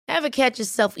Ever catch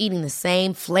yourself eating the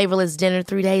same flavorless dinner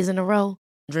 3 days in a row?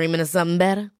 Dreaming of something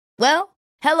better? Well,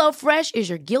 HelloFresh is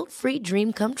your guilt-free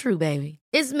dream come true, baby.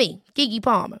 It's me, Keke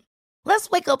Palmer. Let's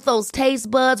wake up those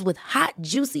taste buds with hot,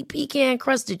 juicy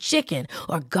pecan-crusted chicken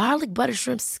or garlic butter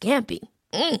shrimp scampi.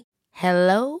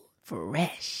 Hello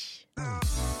Fresh.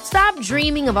 Stop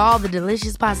dreaming of all the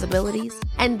delicious possibilities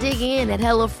and dig in at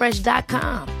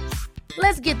HelloFresh.com.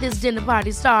 Let's get this dinner party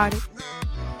started.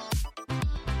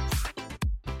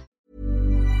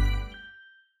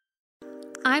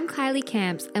 I'm Kylie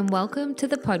Camps and welcome to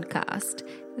the podcast.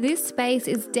 This space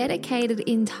is dedicated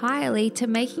entirely to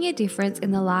making a difference in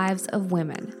the lives of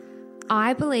women.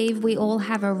 I believe we all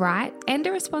have a right and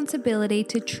a responsibility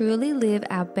to truly live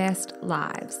our best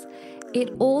lives.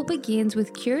 It all begins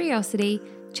with curiosity,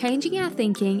 changing our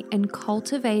thinking, and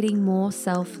cultivating more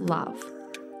self-love.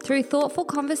 Through thoughtful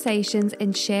conversations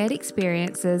and shared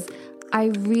experiences, I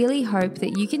really hope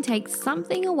that you can take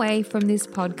something away from this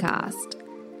podcast.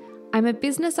 I'm a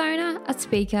business owner, a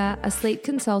speaker, a sleep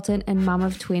consultant, and mum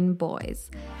of twin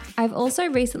boys. I've also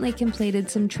recently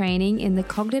completed some training in the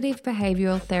cognitive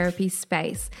behavioural therapy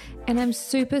space, and I'm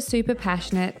super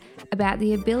passionate about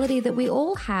the ability that we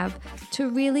all have to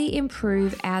really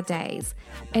improve our days.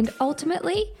 And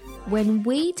ultimately, when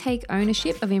we take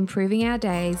ownership of improving our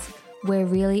days, we're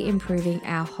really improving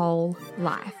our whole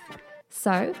life.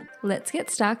 So let's get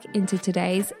stuck into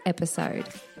today's episode.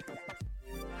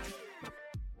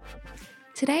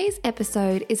 Today's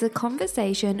episode is a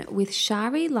conversation with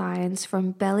Shari Lyons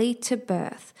from Belly to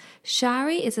Birth.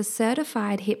 Shari is a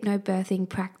certified hypnobirthing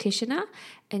practitioner,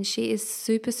 and she is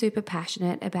super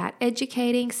passionate about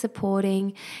educating,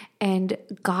 supporting, and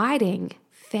guiding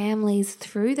families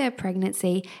through their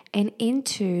pregnancy and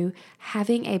into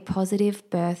having a positive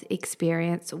birth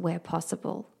experience where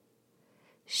possible.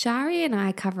 Shari and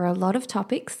I cover a lot of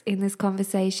topics in this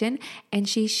conversation, and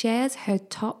she shares her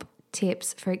top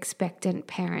tips for expectant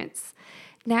parents.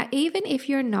 Now, even if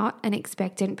you're not an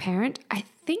expectant parent, I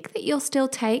think that you'll still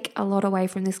take a lot away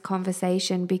from this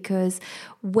conversation, because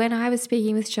when I was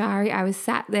speaking with Shari, I was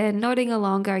sat there nodding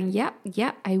along going, yep,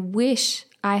 I wish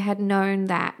I had known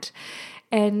that.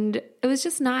 And it was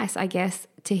just nice, I guess,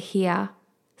 to hear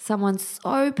someone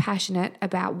so passionate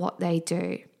about what they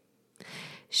do.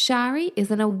 Shari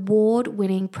is an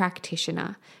award-winning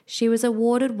practitioner. She was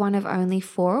awarded one of only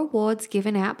 4 awards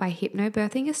given out by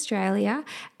Hypnobirthing Australia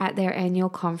at their annual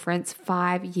conference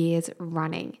 5 years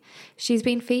running. She's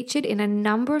been featured in a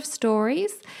number of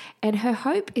stories, and her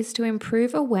hope is to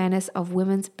improve awareness of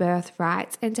women's birth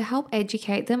rights and to help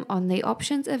educate them on the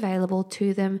options available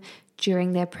to them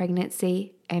during their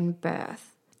pregnancy and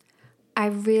birth. I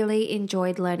really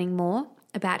enjoyed learning more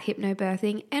about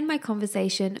hypnobirthing and my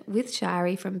conversation with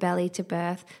Shari from Belly to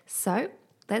Birth. So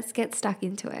let's get stuck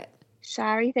into it.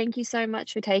 Shari, thank you so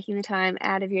much for taking the time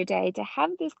out of your day to have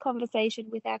this conversation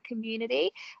with our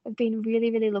community. I've been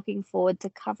really looking forward to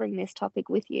covering this topic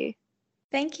with you.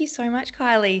 Thank you so much,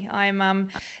 Kylie.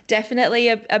 I'm definitely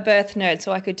a birth nerd,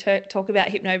 so I could talk about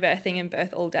hypnobirthing and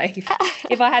birth all day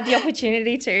if I had the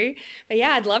opportunity to. But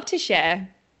yeah, I'd love to share.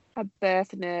 A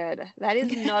birth nerd. That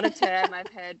is not a term I've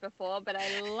heard before, but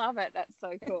I love it. That's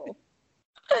so cool.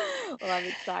 Well, I'm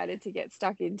excited to get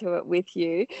stuck into it with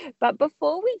you. But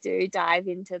before we do dive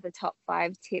into the top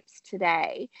 5 tips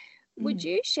today, would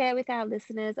you share with our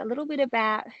listeners a little bit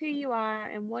about who you are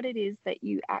and what it is that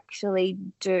you actually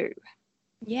do?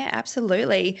 Yeah,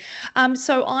 absolutely.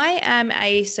 So I am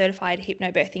a certified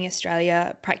Hypnobirthing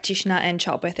Australia practitioner and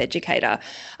childbirth educator.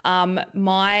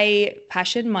 My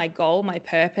passion, my goal, my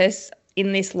purpose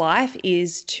in this life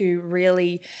is to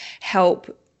really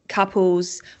help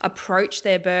couples approach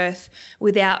their birth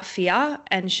without fear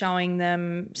and showing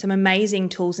them some amazing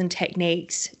tools and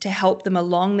techniques to help them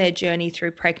along their journey through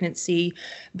pregnancy,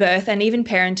 birth, and even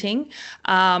parenting.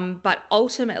 But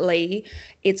ultimately,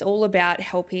 it's all about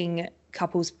helping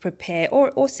couples prepare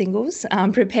or singles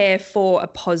prepare for a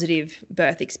positive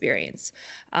birth experience.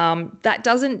 That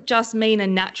doesn't just mean a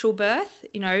natural birth,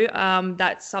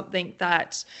 that's something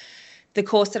that the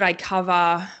course that I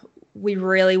cover, we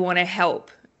really want to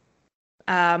help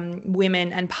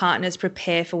women and partners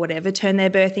prepare for whatever turn their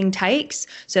birthing takes.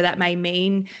 So that may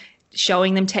mean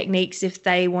showing them techniques if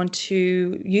they want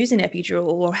to use an epidural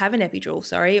or have an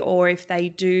epidural, or if they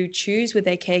do choose with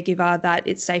their caregiver that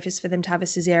it's safest for them to have a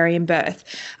caesarean birth,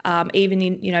 even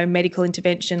in, medical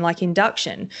intervention like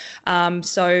induction.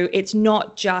 So it's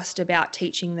not just about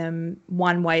teaching them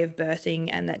one way of birthing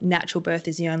and that natural birth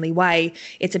is the only way.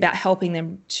 It's about helping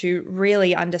them to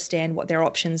really understand what their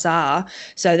options are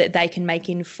so that they can make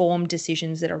informed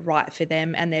decisions that are right for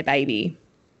them and their baby.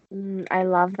 I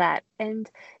love that. And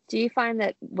Do you find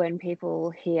that when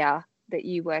people hear that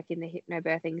you work in the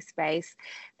hypnobirthing space,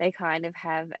 they kind of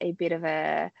have a bit of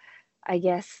a, I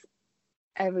guess,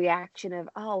 a reaction of,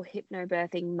 oh,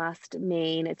 hypnobirthing must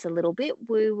mean it's a little bit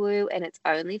woo-woo and it's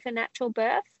only for natural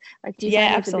births? Like, do you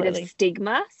Yeah, find there's a bit of absolutely.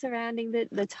 stigma surrounding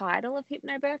the title of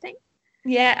hypnobirthing?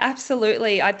 Yeah,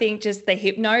 absolutely. I think just the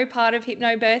hypno part of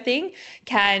hypnobirthing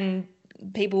can,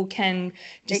 people can It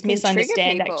just can trigger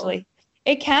misunderstand people. actually.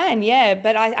 It can, yeah,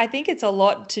 but I think it's a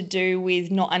lot to do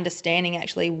with not understanding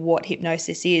actually what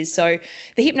hypnosis is. So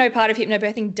the hypno part of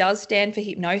hypnobirthing does stand for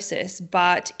hypnosis,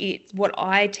 but it's what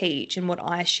I teach and what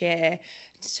I share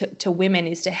to women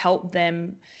is to help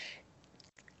them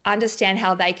understand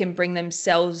how they can bring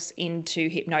themselves into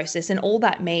hypnosis. And all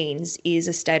that means is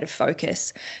a state of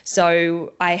focus.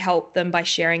 So I help them by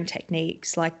sharing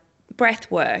techniques like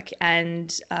breath work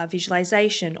and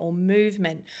visualization or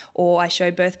movement, or I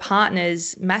show birth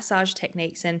partners massage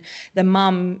techniques, and the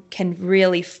mum can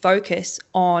really focus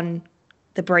on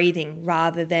the breathing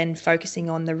rather than focusing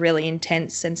on the really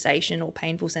intense sensation or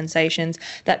painful sensations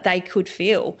that they could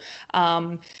feel.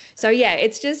 So yeah,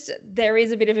 it's just, there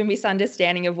is a bit of a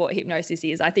misunderstanding of what hypnosis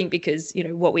is. I think because, you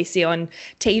know, what we see on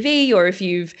TV, or if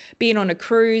you've been on a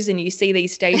cruise and you see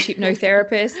these stage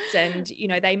hypnotherapists and, you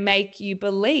know, they make you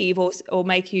believe or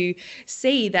make you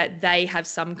see that they have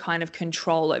some kind of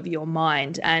control over your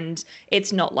mind. And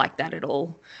it's not like that at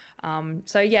all.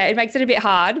 So yeah, it makes it a bit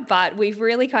hard, but we've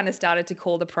really kind of started to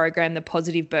call the program the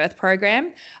Positive Birth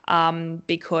Program,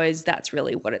 because that's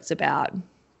really what it's about.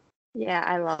 Yeah,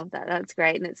 I love that. That's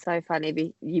great. And it's so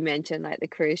funny you mentioned like the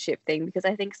cruise ship thing, because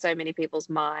I think so many people's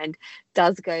mind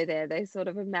does go there. They sort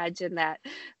of imagine that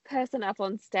person up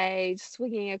on stage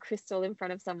swinging a crystal in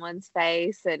front of someone's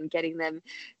face and getting them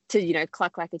to,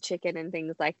 cluck like a chicken and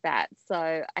things like that.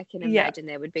 So I can Yeah. imagine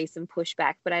there would be some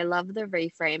pushback, but I love the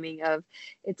reframing of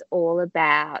it's all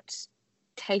about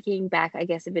taking back, I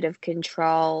guess, a bit of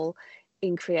control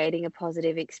in creating a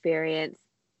positive experience,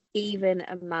 even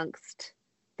amongst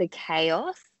the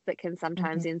chaos that can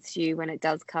sometimes Hmm. ensue when it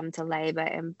does come to labor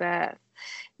and birth.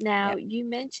 Now, Yeah. you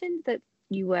mentioned that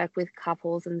you work with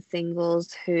couples and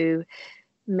singles who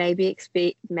may be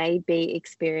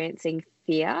experiencing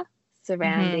fear Hmm.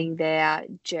 surrounding their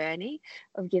journey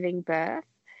of giving birth.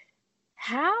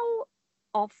 How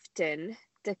often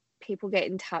do people get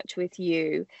in touch with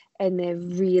you and they're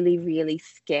really, really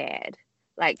scared?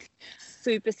 Like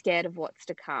super scared of what's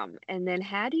to come. And then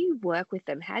how do you work with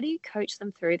them? How do you coach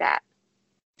them through that?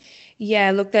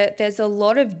 Yeah, look, there's a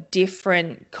lot of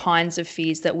different kinds of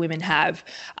fears that women have.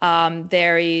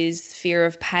 There is fear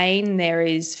of pain, there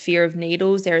is fear of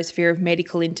needles, there is fear of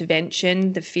medical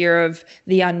intervention, the fear of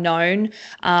the unknown.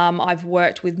 I've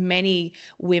worked with many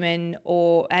women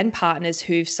and partners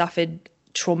who've suffered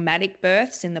traumatic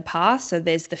births in the past. So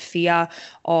there's the fear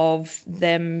of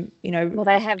them, Well,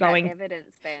 they have that going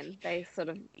evidence then. They have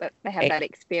that that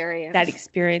experience.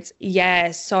 experience.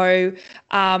 Yeah. So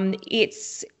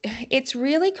it's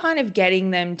really kind of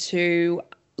getting them to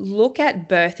look at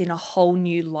birth in a whole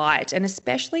new light, and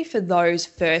especially for those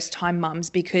first time mums,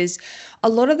 because a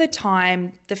lot of the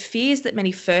time the fears that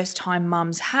many first time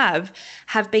mums have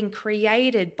been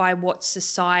created by what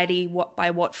society,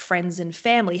 by what friends and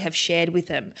family have shared with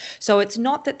them. So it's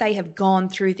not that they have gone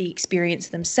through the experience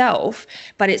themselves,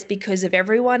 but it's because of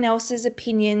everyone else's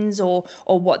opinions, or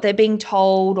what they're being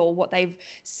told, or what they've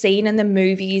seen in the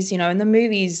movies. And the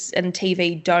movies and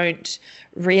TV don't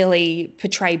really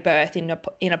portray birth in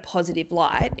a positive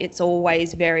light. It's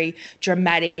always very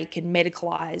dramatic and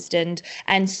medicalized,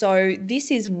 and so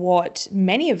this is what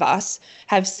many of us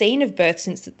have seen of birth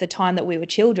since the time that we were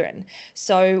children.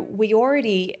 So we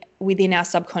already, within our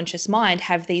subconscious mind,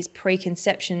 have these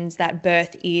preconceptions that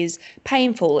birth is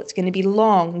painful, it's going to be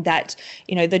long, that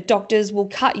the doctors will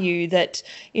cut you, that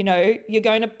you're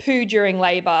going to poo during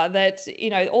labor, that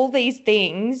all these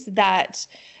things that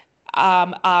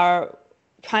are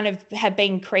kind of have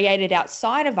been created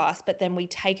outside of us, but then we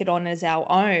take it on as our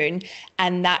own,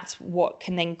 and that's what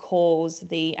can then cause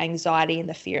the anxiety and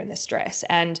the fear and the stress.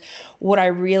 And what I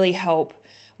really help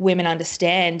women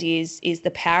understand is the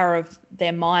power of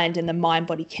their mind and the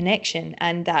mind-body connection,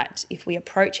 and that if we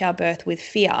approach our birth with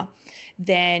fear,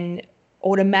 then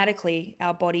automatically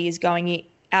our body is going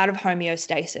out of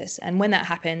homeostasis. And when that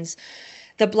happens,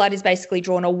 the blood is basically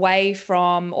drawn away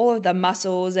from all of the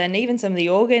muscles and even some of the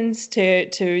organs to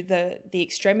the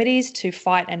extremities to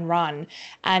fight and run.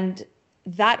 And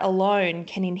that alone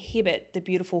can inhibit the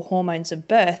beautiful hormones of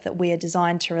birth that we are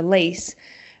designed to release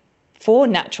for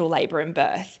natural labor and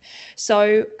birth.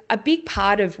 So a big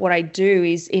part of what I do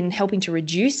is in helping to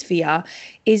reduce fear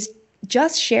is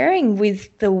just sharing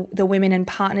with the women and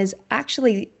partners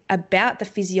actually about the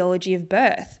physiology of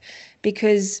birth,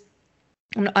 because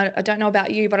I don't know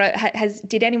about you, but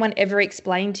did anyone ever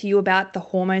explain to you about the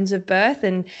hormones of birth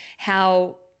and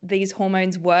how these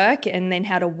hormones work and then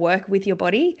how to work with your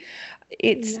body?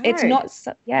 It's No.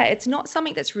 it's not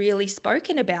something that's really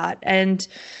spoken about. And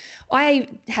I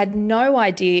had no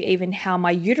idea even how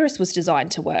my uterus was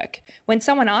designed to work. When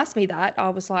someone asked me that, I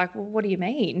was like, well, what do you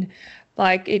mean?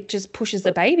 Like, it just pushes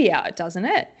the baby out, doesn't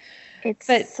it? It's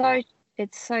But so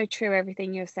it's so true,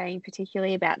 everything you're saying,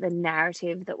 particularly about the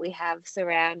narrative that we have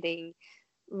surrounding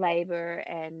labor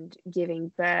and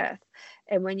giving birth.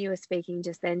 And when you were speaking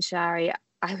just then, Shari,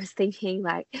 I was thinking,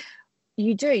 like,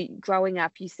 you do, growing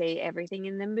up, you see everything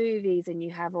in the movies and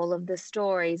you have all of the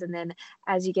stories, and then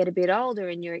as you get a bit older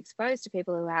and you're exposed to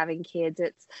people who are having kids,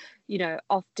 it's,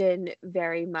 often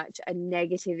very much a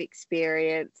negative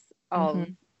experience of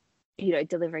mhm.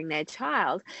 delivering their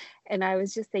child. And I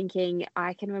was just thinking,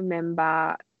 I can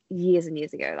remember years and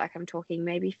years ago, like I'm talking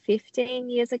maybe 15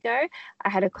 years ago, I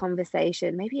had a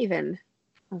conversation, maybe even,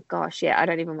 oh gosh, yeah, I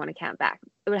don't even want to count back.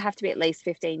 It would have to be at least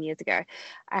 15 years ago.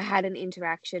 I had an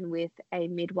interaction with a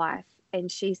midwife,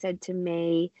 and she said to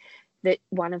me that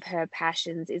one of her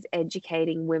passions is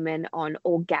educating women on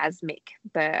orgasmic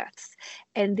births.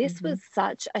 And this was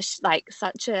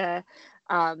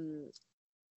um,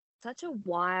 such a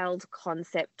wild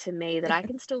concept to me that I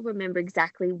can still remember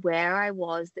exactly where I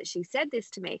was that she said this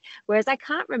to me. Whereas I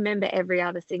can't remember every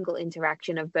other single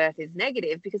interaction of birth is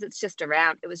negative, because it was just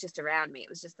around me. It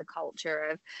was just the culture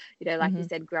of, like you Mhm.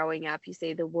 said, growing up, you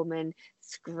see the woman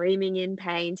screaming in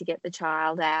pain to get the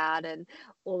child out and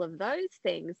all of those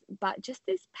things. But just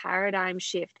this paradigm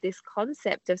shift, this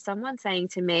concept of someone saying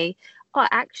to me, oh,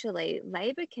 actually,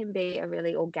 labor can be a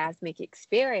really orgasmic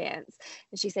experience.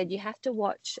 And she said, you have to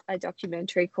watch a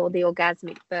documentary called The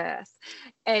Orgasmic Birth.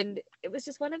 And it was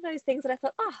just one of those things that I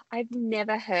thought, oh, I've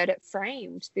never heard it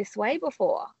framed this way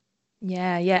before.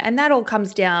 Yeah, yeah. And that all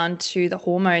comes down to the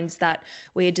hormones that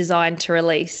we're designed to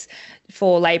release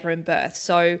for labor and birth.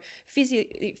 So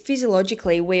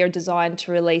physiologically, we are designed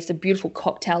to release a beautiful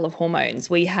cocktail of hormones.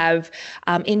 We have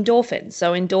endorphins.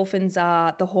 So endorphins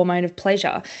are the hormone of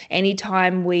pleasure.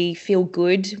 Anytime we feel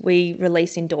good, we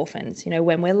release endorphins.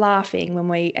 When we're laughing, when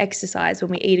we exercise, when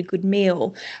we eat a good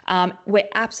meal, we're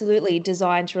absolutely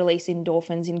designed to release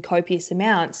endorphins in copious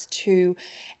amounts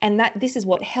and this is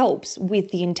what helps with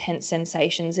the intense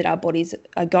sensations that our bodies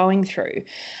are going through.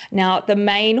 Now, the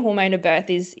main hormone of birth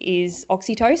is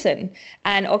oxytocin,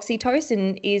 and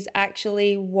oxytocin is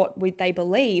actually what they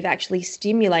believe actually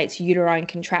stimulates uterine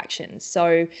contractions.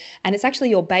 So, and it's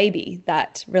actually your baby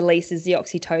that releases the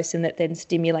oxytocin that then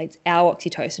stimulates our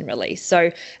oxytocin release.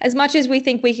 So, as much as we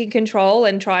think we can control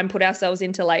and try and put ourselves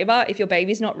into labor, if your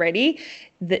baby's not ready,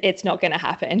 it's not going to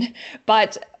happen.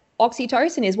 But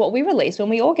oxytocin is what we release when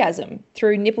we orgasm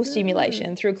through nipple Mm.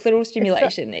 stimulation, through clitoral It's the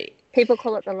stimulation. People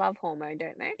call it the love hormone,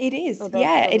 don't they? It is, Or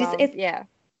yeah, the it is. love, yeah.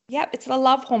 Yep, it's the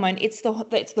love hormone. It's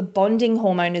the bonding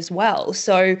hormone as well.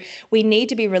 So we need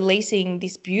to be releasing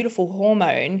this beautiful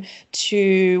hormone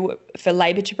for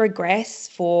labor to progress,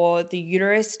 for the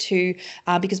uterus to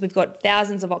because we've got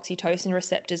thousands of oxytocin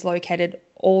receptors located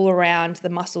all around the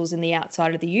muscles in the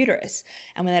outside of the uterus.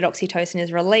 And when that oxytocin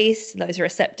is released, those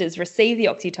receptors receive the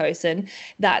oxytocin.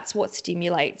 That's what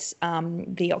stimulates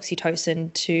the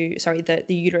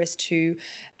uterus to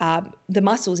the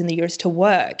muscles in the uterus to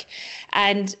work.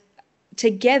 And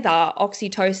together,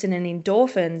 oxytocin and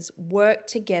endorphins work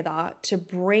together to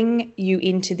bring you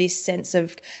into this sense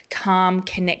of calm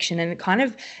connection, and it kind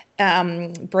of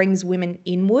brings women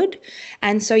inward.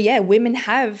 And so, yeah, women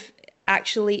have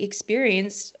actually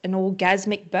experienced an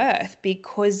orgasmic birth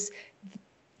because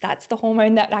that's the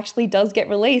hormone that actually does get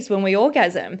released when we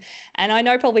orgasm. And I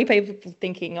know probably people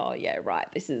thinking, oh, yeah, right,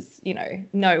 this is,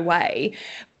 no way.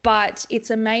 But it's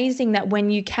amazing that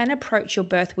when you can approach your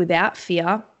birth without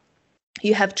fear,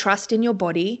 you have trust in your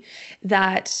body,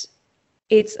 that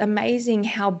it's amazing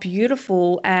how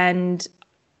beautiful and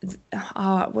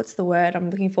what's the word I'm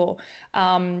looking for?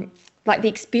 Like the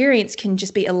experience can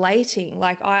just be elating.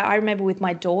 Like I remember with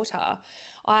my daughter,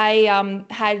 I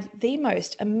had the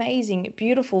most amazing,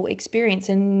 beautiful experience,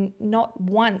 and not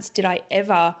once did I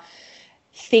ever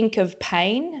think of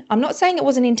pain. I'm not saying it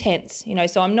wasn't intense,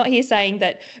 so I'm not here saying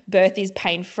that birth is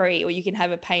pain-free or you can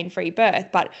have a pain-free birth.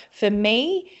 But for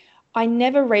me, I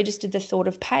never registered the thought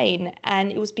of pain,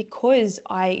 and it was because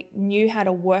I knew how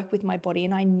to work with my body,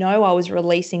 and I know I was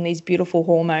releasing these beautiful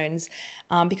hormones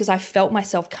because I felt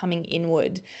myself coming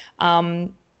inward.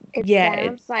 It Yeah,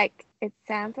 sounds like it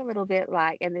sounds a little bit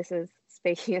like, and this is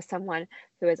speaking as someone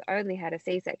who has only had a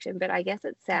C-section, but I guess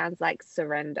it sounds like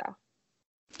surrender.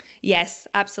 Yes,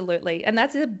 absolutely. And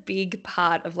that's a big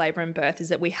part of labor and birth, is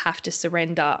that we have to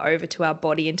surrender over to our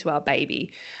body and to our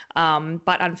baby.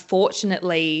 But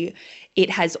unfortunately, it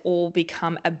has all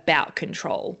become about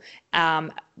control.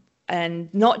 Um,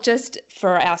 and not just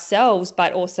for ourselves,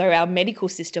 but also our medical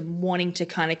system wanting to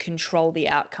kind of control the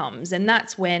outcomes. And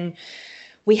that's when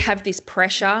we have this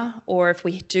pressure, or if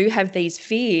we do have these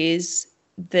fears,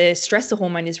 the stressor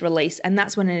hormone is released, and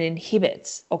that's when it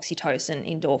inhibits oxytocin,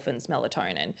 endorphins,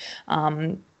 melatonin.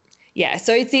 Yeah,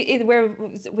 so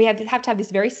we have to have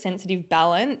this very sensitive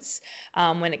balance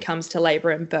when it comes to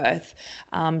labor and birth,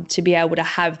 to be able to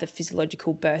have the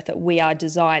physiological birth that we are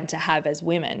designed to have as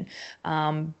women.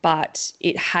 But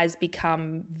it has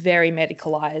become very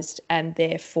medicalized, and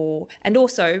therefore, and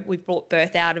also we've brought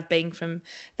birth out of being from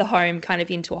the home kind of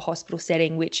into a hospital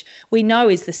setting, which we know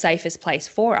is the safest place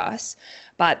for us.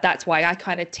 But that's why I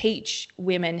kind of teach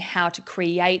women how to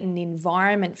create an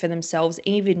environment for themselves,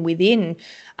 even within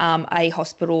a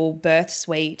hospital birth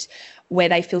suite, where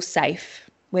they feel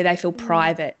safe, where they feel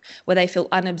private, where they feel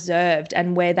unobserved,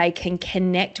 and where they can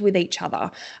connect with each other.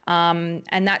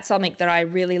 And that's something that I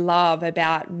really love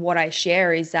about what I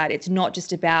share, is that it's not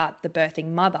just about the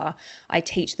birthing mother. I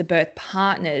teach the birth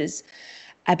partners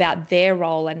about their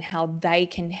role and how they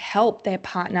can help their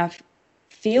partner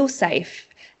feel safe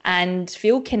and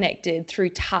feel connected through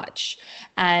touch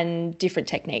and different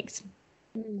techniques.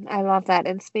 I love that.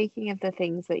 And speaking of the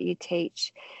things that you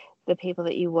teach the people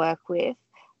that you work with,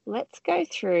 let's go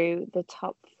through the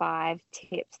top 5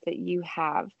 tips that you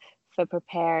have for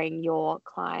preparing your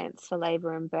clients for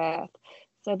labor and birth.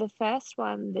 So the first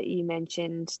one that you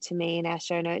mentioned to me in our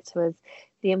show notes was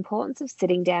the importance of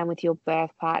sitting down with your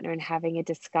birth partner and having a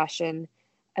discussion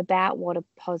about what a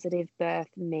positive birth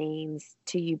means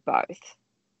to you both.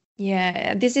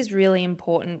 Yeah, this is really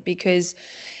important, because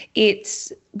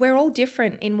we're all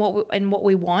different in what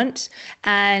we want,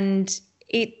 and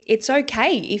it's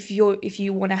okay if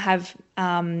you want to have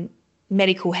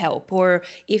medical help, or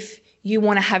if you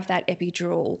want to have that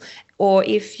epidural, or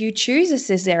if you choose a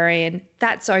cesarean,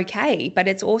 that's okay. But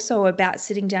it's also about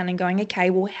sitting down and going, okay,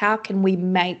 well, how can we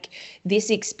make this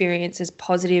experience as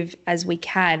positive as we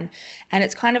can? And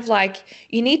it's kind of like,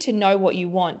 you need to know what you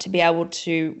want to be able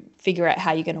to figure out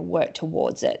how you're going to work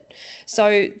towards it.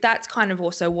 So that's kind of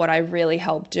also what I really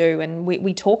help do. And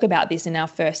we talk about this in our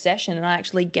first session, and I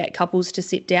actually get couples to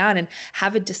sit down and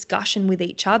have a discussion with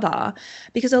each other,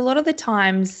 because a lot of the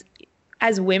times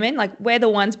as women, like, we're the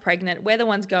ones pregnant, we're the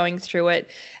ones going through it,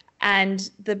 and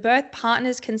the birth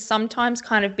partners can sometimes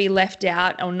kind of be left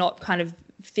out, or not kind of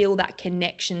feel that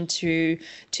connection to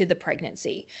the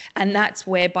pregnancy. And that's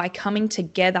where, by coming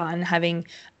together and having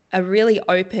a really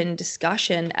open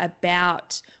discussion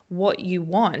about what you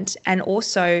want. And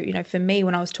also, for me,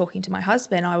 when I was talking to my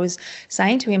husband, I was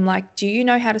saying to him, like, do you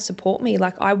know how to support me?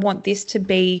 Like, I want this to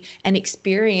be an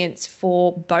experience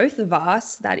for both of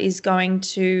us that is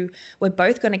we're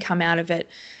both going to come out of it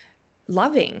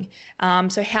loving.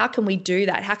 So how can we do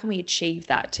that? How can we achieve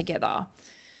that together?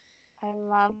 I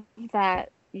love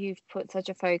that you've put such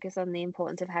a focus on the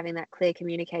importance of having that clear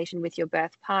communication with your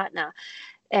birth partner,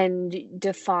 and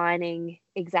defining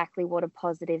exactly what a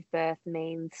positive birth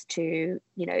means to,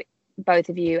 both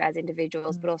of you as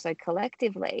individuals, but also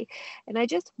collectively. And I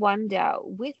just wonder,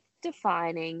 with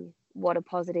defining what a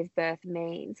positive birth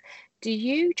means, do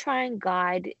you try and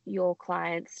guide your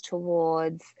clients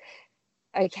towards,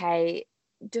 okay,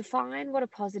 define what a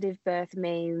positive birth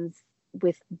means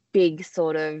with big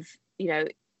sort of,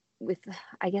 with,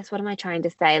 I guess, what am I trying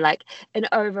to say? Like an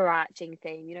overarching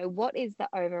theme, what is the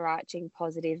overarching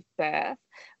positive birth,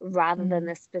 rather than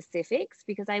the specifics?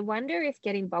 Because I wonder if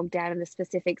getting bogged down in the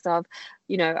specifics of,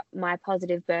 my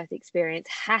positive birth experience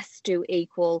has to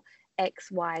equal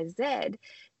X, Y, Z,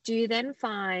 do you then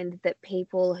find that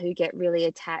people who get really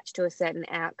attached to a certain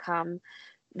outcome,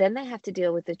 then they have to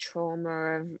deal with the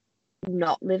trauma of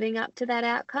not living up to that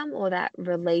outcome, or that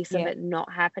release of it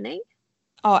not happening?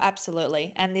 Oh,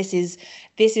 absolutely. And this is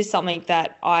something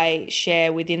that I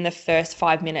share within the first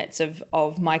 5 minutes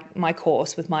of my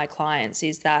course with my clients,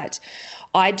 is that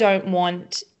I don't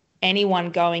want anyone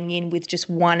going in with just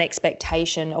one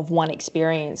expectation of one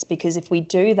experience, because if we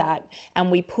do that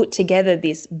and we put together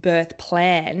this birth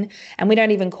plan, and we don't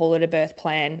even call it a birth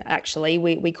plan, actually,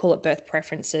 we call it birth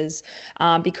preferences,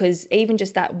 because even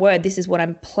just that word, this is what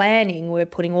I'm planning, we're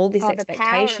putting all this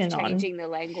expectation the power of on. changing the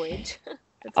language.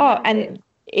 And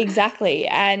exactly.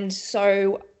 And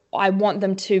so I want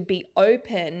them to be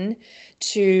open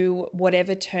to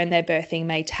whatever turn their birthing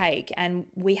may take. And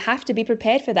we have to be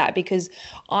prepared for that, because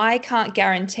I can't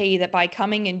guarantee that by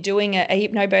coming and doing a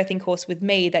hypnobirthing course with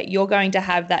me that you're going to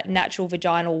have that natural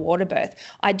vaginal water birth.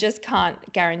 I just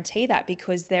can't guarantee that,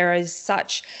 because there is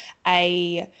such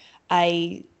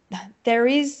there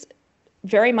is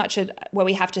very much where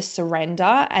we have to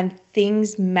surrender, and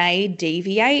things may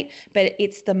deviate, but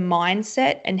it's the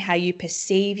mindset and how you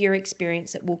perceive your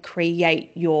experience that will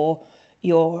create your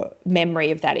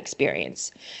memory of that experience.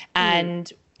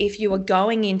 And if you are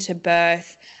going into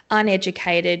birth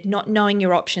uneducated, not knowing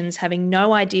your options, having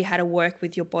no idea how to work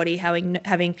with your body,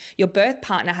 having your birth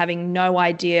partner having no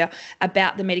idea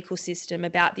about the medical system,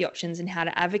 about the options and how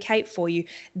to advocate for you,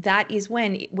 that is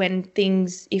when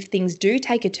if things do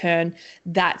take a turn,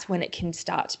 that's when it can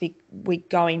start to be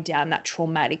going down that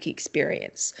traumatic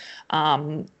experience.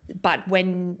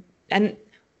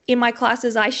 In my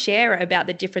classes, I share about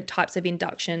the different types of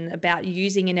induction, about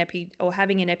using an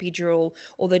having an epidural,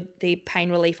 or the pain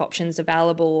relief options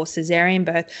available, or Caesarean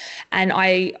birth. And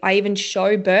I even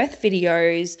show birth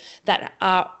videos that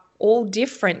are all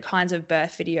different kinds of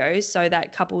birth videos, so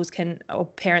that couples or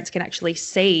parents can actually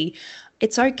see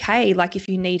it's okay, like, if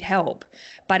you need help,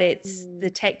 but it's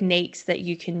the techniques that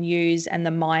you can use and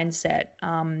the mindset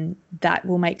that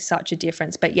will make such a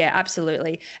difference. But yeah,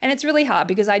 absolutely. And it's really hard,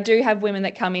 because I do have women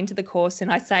that come into the course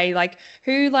and I say, like,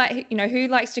 who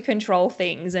likes to control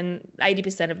things? And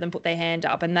 80% of them put their hand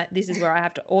up. And this is where I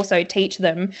have to also teach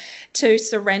them to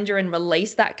surrender and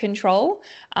release that control,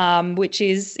 which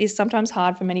is sometimes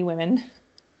hard for many women.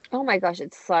 Oh my gosh,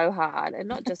 it's so hard. And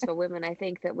not just for women. I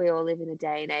think that we all live in a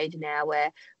day and age now where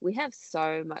we have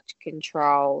so much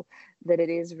control that it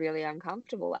is really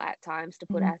uncomfortable at times to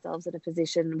put ourselves in a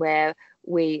position where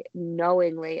we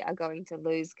knowingly are going to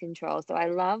lose control. So I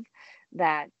love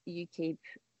that you keep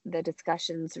the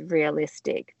discussions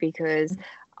realistic, because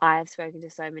I've spoken to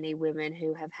so many women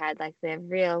who have had like their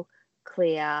real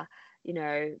clear,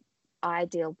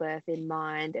 ideal birth in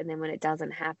mind. And then when it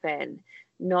doesn't happen,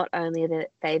 not only are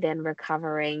they then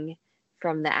recovering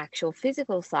from the actual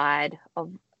physical side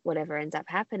of whatever ends up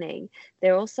happening,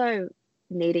 they're also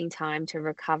needing time to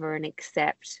recover and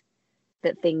accept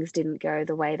that things didn't go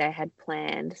the way they had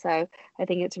planned. So I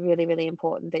think it's really, really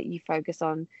important that you focus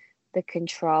on the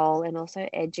control and also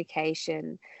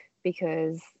education,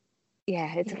 because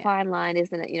it's a fine line,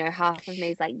 isn't it? Half of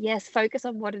me is like, yes, focus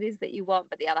on what it is that you want,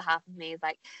 but the other half of me is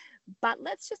like, but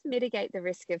let's just mitigate the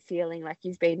risk of feeling like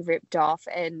you've been ripped off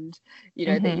and,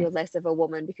 that you're less of a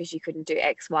woman because you couldn't do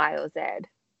X, Y, or Z.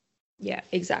 Yeah,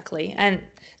 exactly. And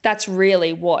that's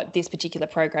really what this particular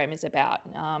program is about.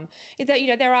 Is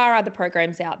that, there are other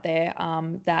programs out there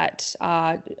that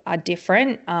are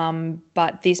different,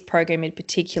 but this program in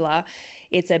particular,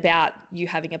 it's about you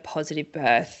having a positive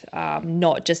birth,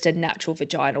 not just a natural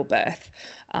vaginal birth.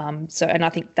 And I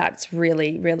think that's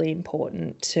really, really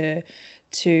important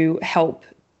to help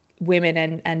women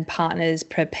and partners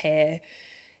prepare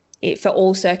it for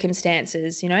all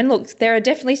circumstances, and look, there are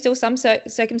definitely still some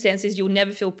circumstances you'll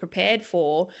never feel prepared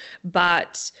for,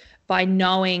 but by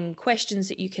knowing questions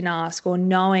that you can ask, or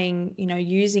knowing,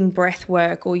 using breath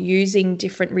work or using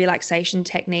different relaxation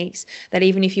techniques, that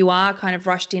even if you are kind of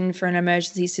rushed in for an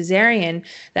emergency cesarean,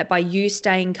 that by you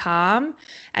staying calm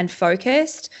and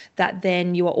focused, that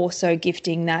then you are also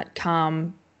gifting that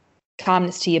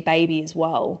calmness to your baby as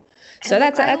well. So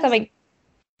that's something.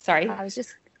 Sorry.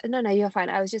 No, you're fine.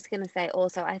 I was just going to say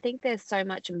also, I think there's so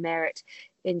much merit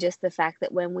in just the fact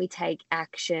that when we take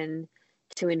action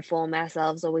to inform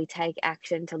ourselves, or we take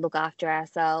action to look after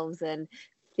ourselves and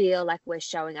feel like we're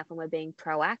showing up and we're being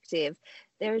proactive,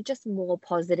 there are just more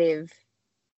positive,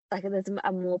 like there's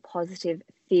a more positive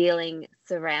feeling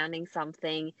surrounding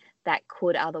something that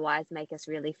could otherwise make us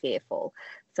really fearful.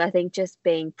 So I think just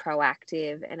being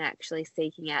proactive and actually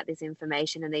seeking out this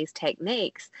information and these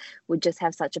techniques would just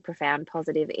have such a profound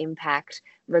positive impact,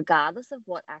 regardless of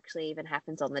what actually even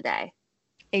happens on the day.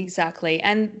 Exactly.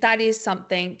 And that is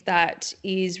something that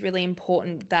is really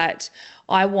important, that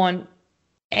I want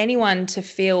anyone to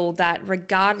feel that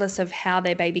regardless of how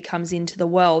their baby comes into the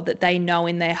world, that they know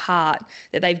in their heart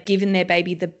that they've given their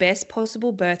baby the best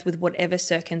possible birth with whatever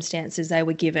circumstances they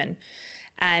were given.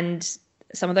 And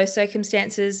some of those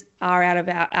circumstances are out of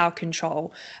our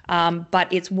control,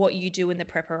 but it's what you do in the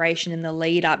preparation and the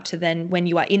lead up to then when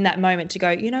you are in that moment to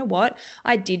go, you know what,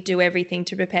 I did do everything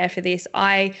to prepare for this.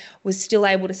 I was still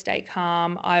able to stay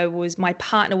calm. My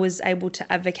partner was able to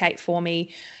advocate for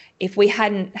me. If we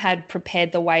hadn't had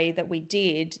prepared the way that we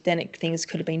did, then things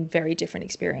could have been a very different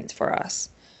experience for us.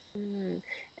 And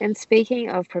speaking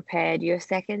of prepared, your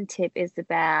second tip is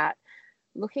about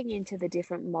looking into the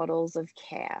different models of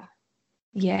care.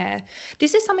 Yeah,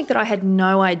 this is something that I had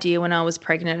no idea when I was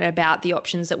pregnant about the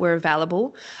options that were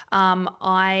available.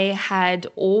 I had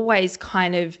always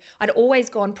I'd always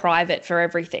gone private for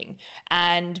everything.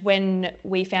 And when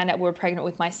we found out we were pregnant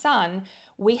with my son,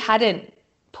 we hadn't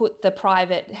put the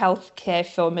private health care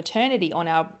for maternity on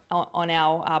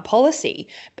our policy,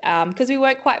 because we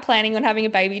weren't quite planning on having a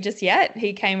baby just yet.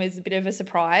 He came as a bit of a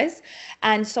surprise.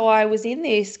 And so I was in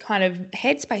this kind of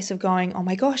headspace of going, oh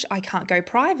my gosh, I can't go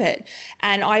private.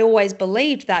 And I always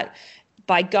believed that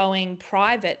by going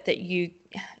private,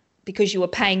 because you were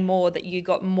paying more, that you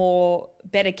got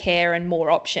better care and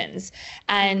more options.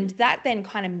 And that then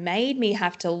kind of made me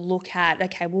have to look at,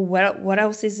 okay, well, what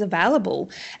else is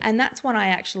available? And that's when I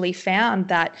actually found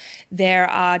that there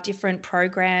are different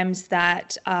programs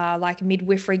that are like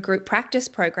midwifery group practice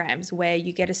programs where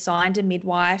you get assigned a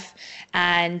midwife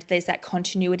and there's that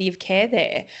continuity of care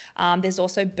there. There's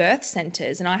also birth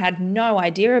centres, and I had no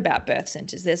idea about birth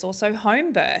centres. There's also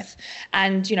home birth.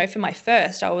 And, for my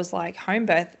first, I was like, home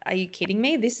birth, are you kidding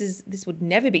me? This would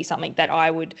never be something that I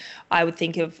would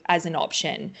think of as an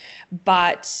option.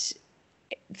 But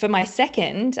for my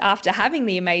second, after having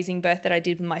the amazing birth that I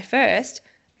did with my first,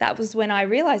 that was when I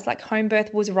realized like home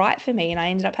birth was right for me, and I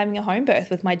ended up having a home birth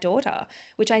with my daughter,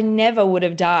 which I never would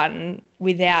have done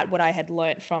without what I had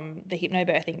learnt from the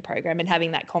hypnobirthing program and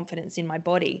having that confidence in my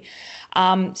body.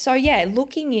 So yeah,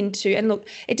 looking into, and look,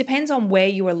 it depends on where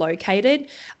you are located.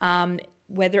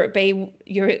 Whether it be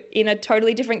you're in a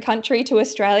totally different country to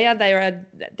Australia,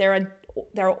 there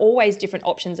are always different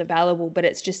options available, but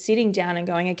it's just sitting down and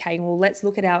going, okay, well, let's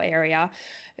look at our area.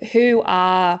 Who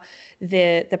are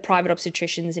the private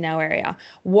obstetricians in our area?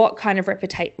 What kind of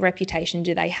reputation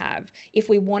do they have? If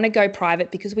we want to go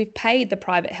private because we've paid the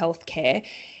private health care,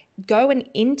 go and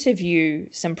interview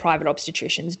some private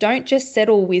obstetricians. Don't just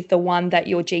settle with the one that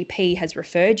your GP has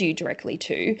referred you directly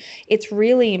to. It's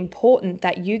really important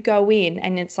that you go in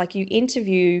and it's like you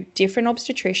interview different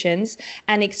obstetricians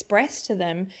and express to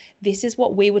them, this is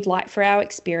what we would like for our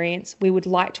experience. We would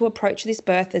like to approach this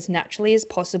birth as naturally as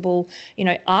possible.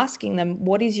 Asking them,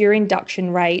 what is your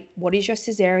induction rate? What is your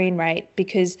caesarean rate?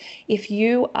 Because if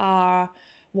you are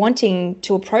wanting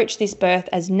to approach this birth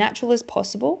as natural as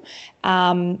possible,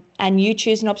 and you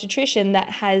choose an obstetrician that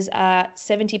has a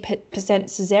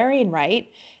 70% caesarean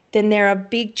rate, then there are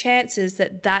big chances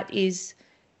that is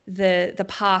the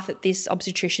path that this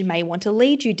obstetrician may want to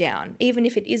lead you down, even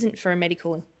if it isn't for a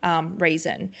medical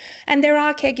reason. And there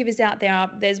are caregivers out there.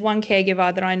 There's one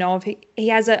caregiver that I know of. He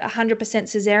has a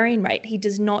 100% caesarean rate. He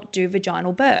does not do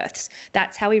vaginal births.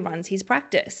 That's how he runs his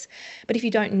practice. But if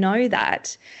you don't know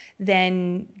that,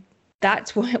 then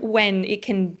that's when it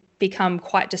can become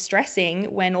quite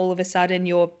distressing, when all of a sudden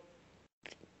you're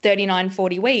 39,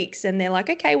 40 weeks and they're like,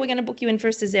 okay, we're going to book you in for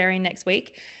a caesarean next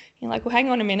week. You're like, well,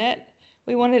 hang on a minute.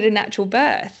 We wanted a natural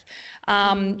birth.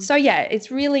 So yeah,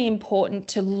 it's really important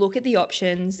to look at the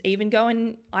options, even go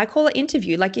and, I call it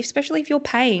interview, like especially if you're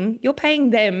paying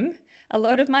them a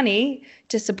lot of money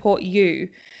to support you.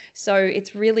 So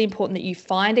it's really important that you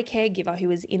find a caregiver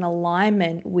who is in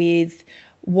alignment with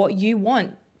what you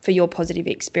want for your positive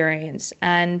experience,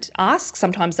 and ask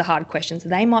sometimes the hard questions.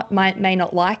 They may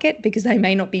not like it because they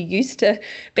may not be used to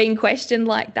being questioned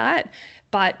like that,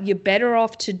 but you're better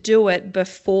off to do it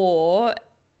before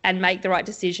and make the right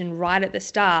decision right at the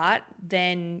start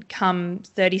than come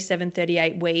 37,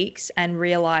 38 weeks and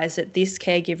realize that this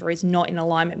caregiver is not in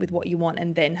alignment with what you want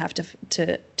and then have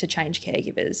to change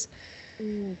caregivers.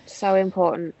 So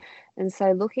important. And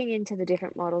so looking into the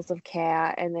different models of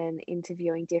care and then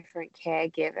interviewing different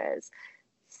caregivers,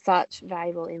 such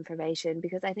valuable information,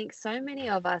 because I think so many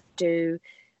of us do,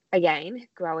 again,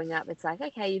 growing up, it's like,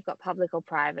 okay, you've got public or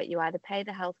private. You either pay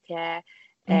the healthcare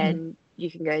and you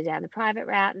can go down the private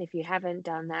route. And if you haven't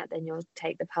done that, then you'll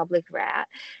take the public route.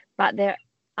 But there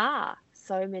are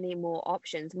so many more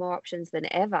options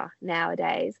than ever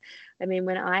nowadays. I mean,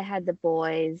 when I had the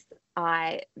boys,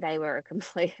 they were a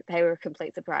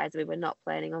complete surprise. We were not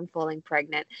planning on falling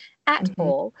pregnant at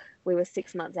all. We were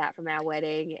 6 months out from our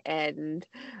wedding, and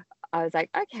I was like,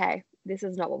 okay, this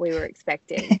is not what we were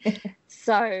expecting.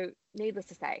 So needless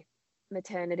to say,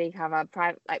 maternity cover,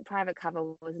 private cover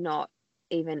was not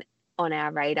even on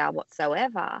our radar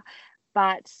whatsoever.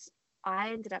 But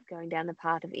I ended up going down the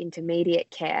path of intermediate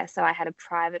care. So I had a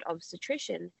private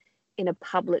obstetrician in a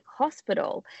public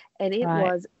hospital, and it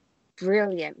was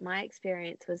brilliant. My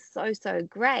experience was so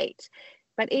great.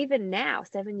 But even now,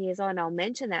 7 years on, I'll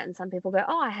mention that, and some people go,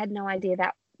 oh, I had no idea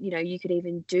that, you could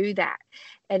even do that.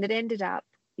 And it ended up,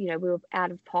 we were out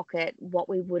of pocket what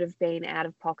we would have been out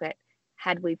of pocket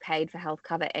had we paid for health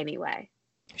cover anyway.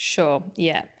 Sure,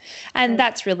 yeah. And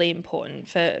that's really important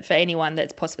for anyone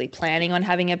that's possibly planning on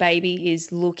having a baby,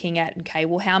 is looking at, okay,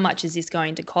 well, how much is this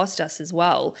going to cost us as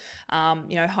well?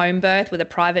 Home birth with a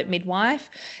private midwife,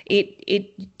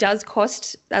 it does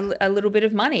cost a little bit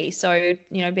of money. So,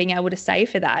 being able to save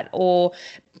for that, or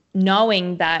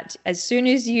knowing that as soon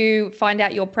as you find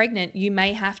out you're pregnant, you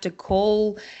may have to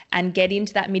call and get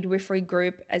into that midwifery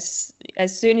group as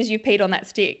soon as you peed on that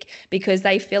stick, because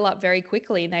they fill up very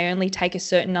quickly and they only take a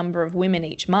certain number of women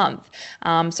each month.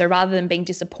 So rather than being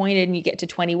disappointed and you get to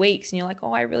 20 weeks and you're like,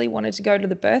 oh, I really wanted to go to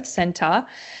the birth center,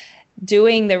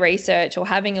 doing the research or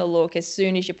having a look as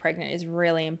soon as you're pregnant is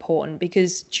really important,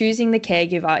 because choosing the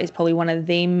caregiver is probably one of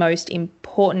the most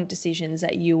important decisions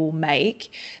that you will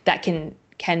make that can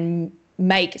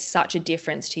make such a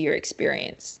difference to your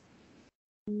experience.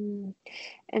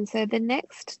 And so the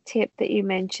next tip that you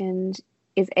mentioned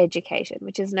is education,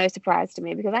 which is no surprise to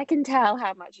me because I can tell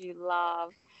how much you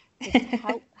love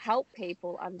to help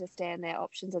people understand their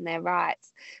options and their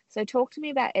rights. So talk to me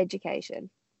about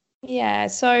education. Yeah,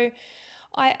 so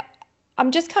I'm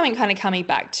just coming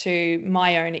back to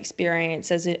my own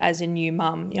experience as a new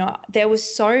mum. There was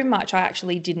so much I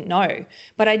actually didn't know,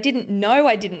 but I didn't know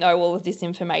all of this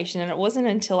information, and it wasn't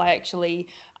until I actually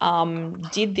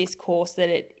did this course that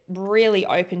it really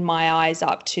opened my eyes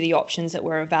up to the options that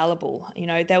were available.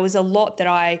 There was a lot that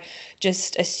I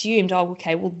just assumed, oh,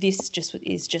 okay, well, this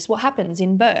is just what happens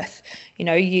in birth.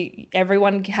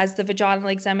 Everyone has the vaginal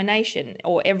examination,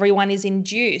 or everyone is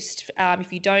induced.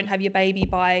 If you don't have your baby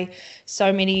by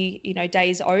so many,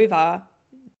 days over,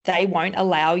 they won't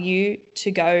allow you to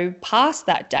go past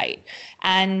that date.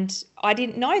 And I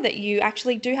didn't know that you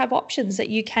actually do have options, that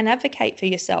you can advocate for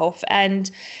yourself.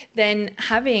 And then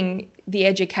having the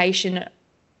education,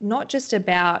 not just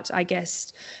about, I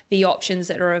guess, the options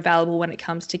that are available when it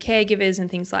comes to caregivers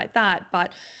and things like that,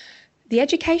 but the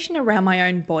education around my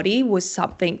own body was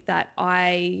something that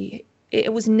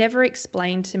it was never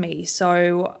explained to me.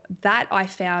 So that I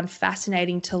found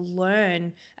fascinating to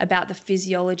learn about the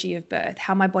physiology of birth,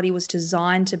 how my body was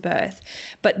designed to birth,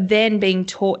 but then being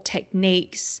taught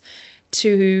techniques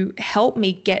to help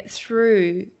me get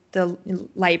through the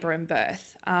labor and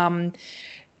birth,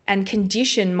 and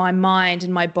condition my mind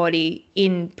and my body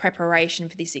in preparation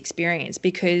for this experience,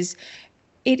 because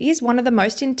it is one of the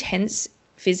most intense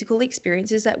physical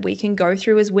experiences that we can go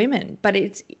through as women, but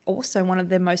it's also one of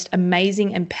the most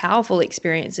amazing and powerful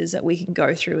experiences that we can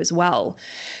go through as well.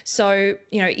 So,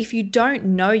 if you don't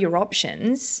know your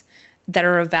options that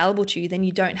are available to you, then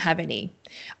you don't have any.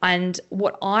 And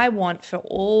what I want for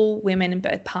all women and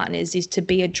birth partners is to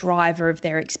be a driver of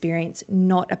their experience,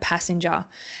 not a passenger.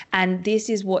 And this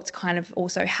is what's kind of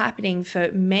also happening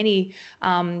for many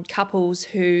couples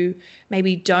who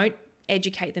maybe don't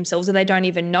educate themselves, or they don't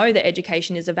even know that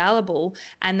education is available,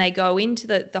 and they go into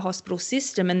the hospital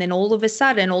system, and then all of a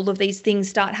sudden all of these things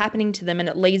start happening to them, and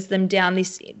it leads them down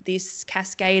this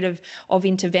cascade of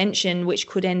intervention, which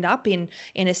could end up in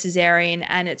a caesarean.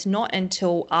 And it's not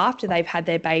until after they've had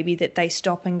their baby that they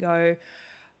stop and go,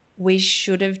 we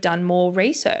should have done more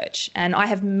research. And I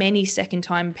have many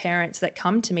second-time parents that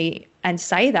come to me and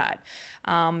say that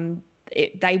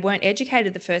they weren't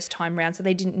educated the first time round, so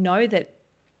they didn't know that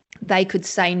they could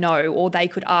say no, or they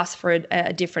could ask for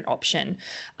a different option.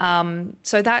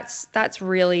 So that's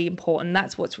really important.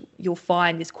 That's what you'll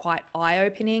find is quite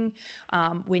eye-opening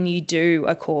when you do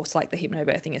a course like the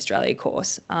Hypnobirthing Australia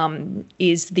course,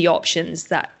 is the options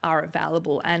that are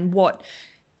available, and what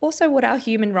our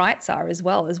human rights are as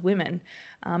well as women,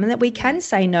 and that we can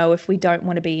say no if we don't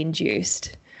want to be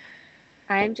induced.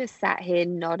 I'm just sat here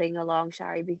nodding along,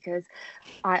 Shari, because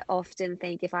I often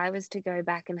think if I was to go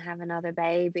back and have another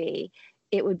baby,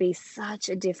 it would be such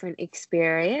a different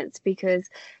experience, because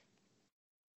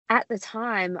at the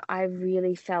time I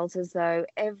really felt as though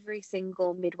every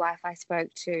single midwife I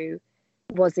spoke to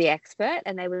was the expert,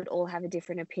 and they would all have a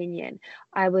different opinion.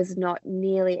 I was not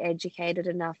nearly educated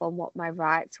enough on what my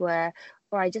rights were,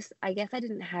 or I guess I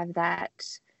didn't have that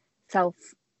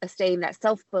self-esteem, that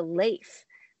self-belief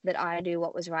that I knew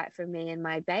what was right for me and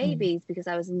my babies, because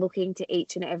I was looking to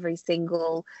each and every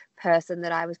single person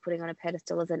that I was putting on a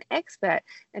pedestal as an expert.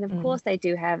 And of course, they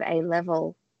do have a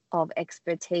level of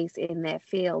expertise in their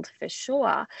field for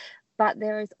sure, but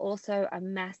there is also a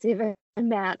massive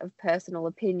amount of personal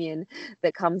opinion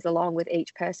that comes along with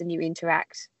each person you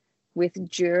interact with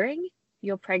during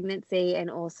your pregnancy,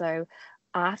 and also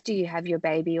after you have your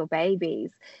baby or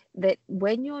babies, that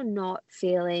when you're not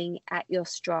feeling at your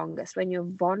strongest, when you're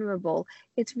vulnerable,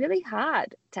 it's really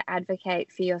hard to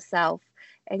advocate for yourself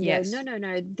and go, no, Yes. no,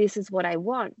 no, this is what I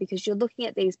want, because you're looking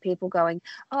at these people going,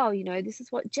 oh, this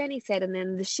is what Jenny said. And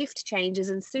then the shift changes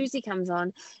and Susie comes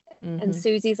on and Hmm.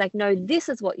 Susie's like, no, this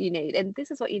is what you need and this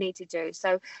is what you need to do.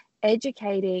 So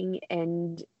educating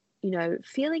and,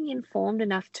 feeling informed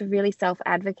enough to really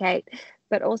self-advocate,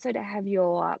 but also to have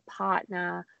your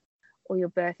partner or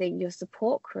your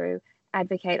support crew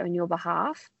advocate on your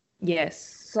behalf. Yes.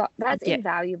 So that's Yeah.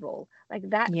 invaluable. Like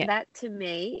that, Yeah. that to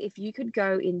me, if you could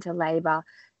go into labor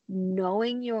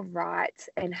knowing your rights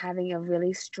and having a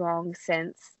really strong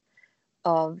sense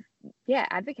of,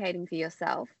 advocating for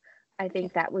yourself, I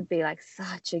think that would be like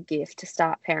such a gift to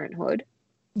start parenthood.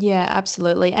 Yeah,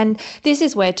 absolutely. And this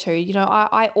is where too,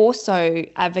 I also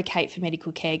advocate for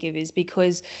medical caregivers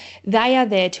because they are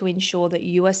there to ensure that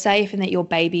you are safe and that your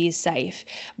baby is safe.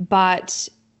 But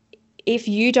if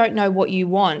you don't know what you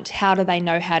want, how do they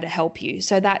know how to help you?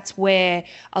 So that's where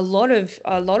a lot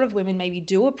of women maybe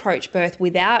do approach birth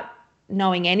without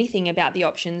knowing anything about the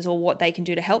options or what they can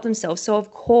do to help themselves. So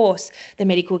of course, the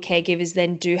medical caregivers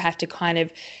then do have to kind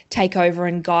of take over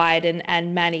and guide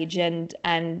and manage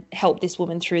and help this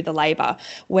woman through the labor.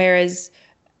 Whereas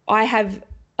I have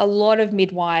a lot of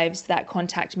midwives that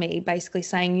contact me basically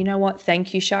saying, you know what,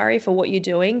 thank you, Shari, for what you're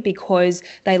doing, because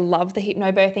they love the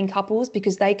hypnobirthing couples,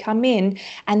 because they come in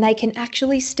and they can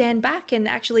actually stand back and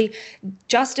actually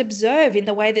just observe in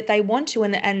the way that they want to.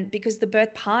 And because the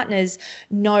birth partners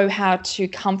know how to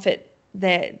comfort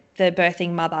the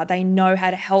birthing mother. They know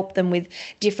how to help them with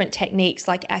different techniques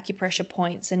like acupressure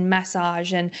points and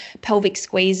massage and pelvic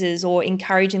squeezes, or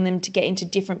encouraging them to get into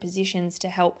different positions to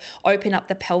help open up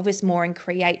the pelvis more and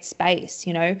create space.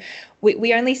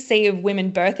 We only see of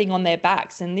women birthing on their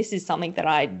backs, and this is something that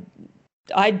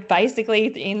I basically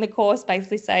in the course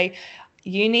basically say,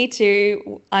 you need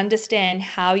to understand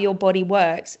how your body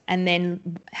works and then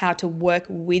how to work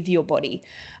with your body,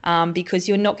 because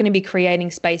you're not going to be creating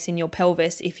space in your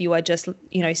pelvis if you are just,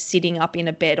 sitting up in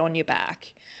a bed on your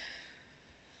back.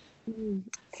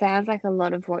 Sounds like a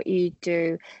lot of what you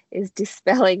do is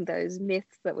dispelling those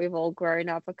myths that we've all grown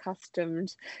up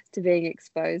accustomed to being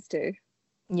exposed to.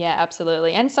 Yeah,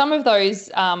 absolutely. And some of those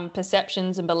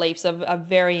perceptions and beliefs are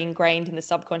very ingrained in the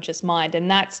subconscious mind, and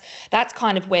that's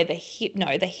kind of where the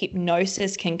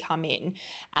hypnosis can come in,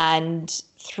 and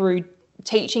through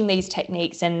teaching these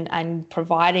techniques and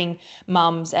providing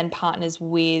mums and partners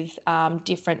with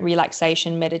different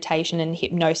relaxation, meditation, and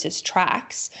hypnosis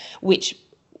tracks, which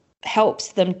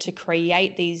helps them to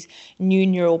create these new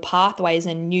neural pathways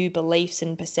and new beliefs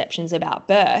and perceptions about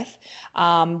birth,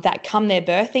 that come their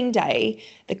birthing day,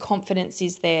 the confidence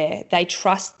is there. They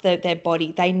trust their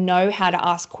body. They know how to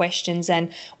ask questions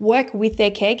and work with their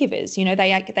caregivers.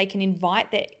 They can invite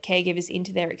their caregivers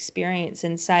into their experience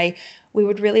and say, we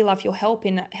would really love your help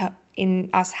in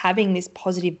us having this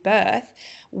positive birth.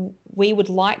 We would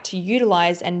like to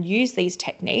utilize and use these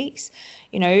techniques.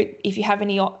 If you have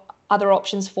any other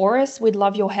options for us, we'd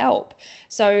love your help.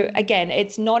 So again,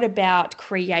 it's not about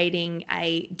creating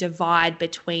a divide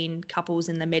between couples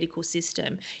in the medical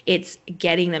system. It's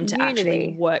getting them to actually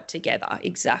Unity. work together.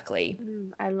 Exactly.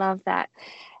 I love that.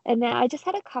 And now I just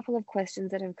had a couple of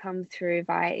questions that have come through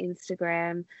via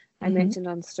Instagram. I Mm-hmm. mentioned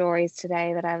on stories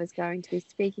today that I was going to be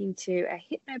speaking to a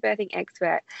hypnobirthing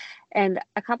expert, and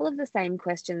a couple of the same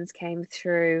questions came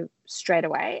through straight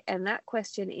away. And that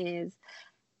question is,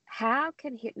 how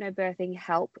can hypnobirthing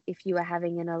help if you are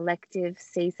having an elective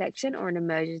C-section or an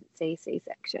emergency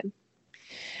C-section?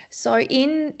 So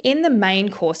in the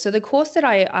main course, so the course that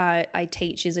I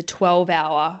teach is a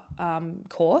 12-hour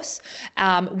course.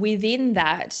 Within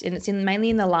that, and it's mainly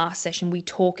in the last session, we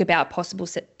talk about possible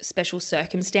special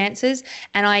circumstances,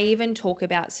 and I even talk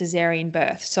about caesarean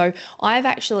birth. So I've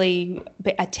actually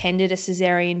attended a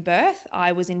caesarean birth.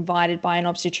 I was invited by an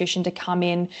obstetrician to come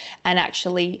in and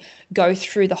actually go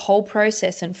through the whole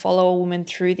process and follow a woman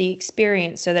through the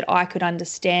experience so that I could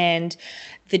understand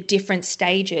the different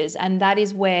stages. And that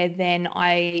is where then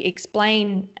I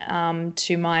explain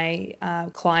to my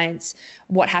clients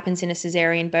what happens in a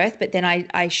caesarean birth, but then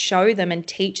I show them and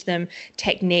teach them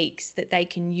techniques that they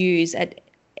can use at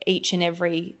each and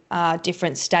every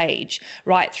different stage,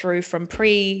 right through from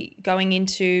going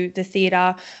into the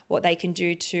theatre, what they can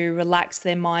do to relax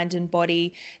their mind and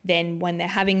body, then when they're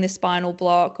having the spinal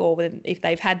block, or if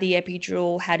they've had the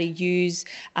epidural, how to use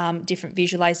different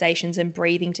visualizations and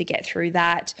breathing to get through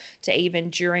that, to even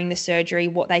during the surgery,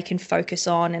 what they can focus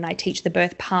on. And I teach the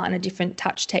birth partner different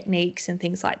touch techniques and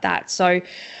things like that. So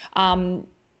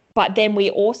But then we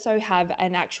also have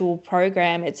an actual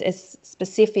program. It's a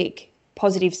specific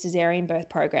positive cesarean birth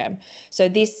program. So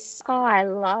this, Oh, I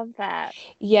love that.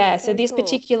 yeah, That's so so this cool.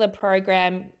 particular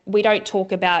program, we don't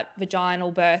talk about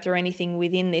vaginal birth or anything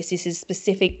within this. This is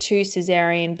specific to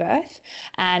cesarean birth.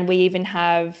 And we even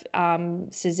have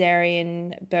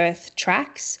cesarean birth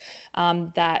tracks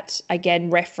that, again,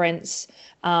 reference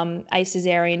a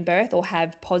cesarean birth or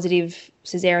have positive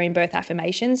cesarean birth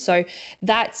affirmations. So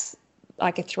that's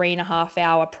like a 3.5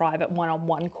 hour private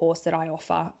one-on-one course that I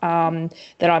offer,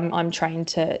 that I'm trained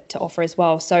to offer as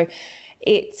well. So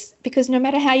it's because no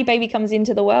matter how your baby comes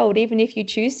into the world, even if you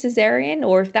choose cesarean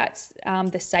or if that's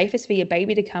the safest for your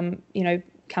baby to come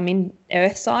in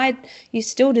earthside, you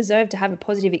still deserve to have a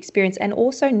positive experience and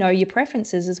also know your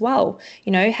preferences as well.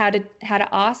 How to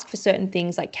ask for certain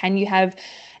things, like, can you have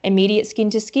immediate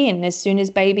skin to skin as soon as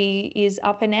baby is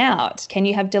up and out? Can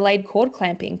you have delayed cord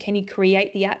clamping? Can you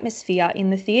create the atmosphere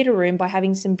in the theatre room by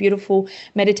having some beautiful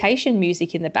meditation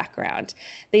music in the background?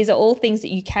 These are all things that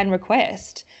you can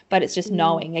request, but it's just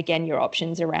knowing, again, your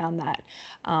options around that.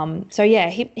 So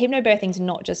yeah, hypnobirthing is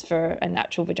not just for a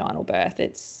natural vaginal birth.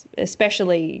 It's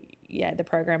especially, the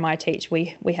program I teach,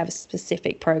 we have a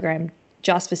specific program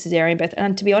just for cesarean birth.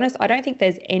 And to be honest, I don't think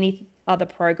there's any other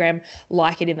program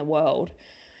like it in the world.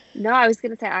 No, I was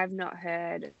going to say I've not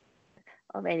heard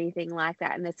of anything like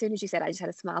that. And as soon as you said, I just had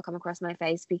a smile come across my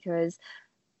face, because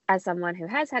as someone who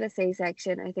has had a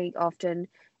C-section, I think often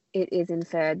it is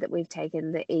inferred that we've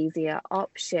taken the easier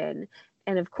option.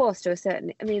 And of course, to a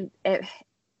certain,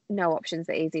 no option's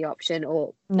the easy option,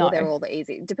 or they're all the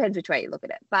easy. It depends which way you look at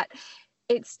it. But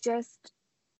it's just,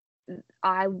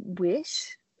 I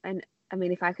wish, and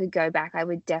if I could go back, I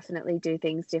would definitely do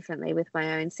things differently with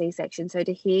my own C-section. So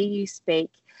to hear you speak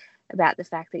about the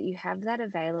fact that you have that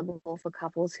available for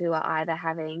couples who are either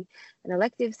having an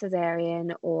elective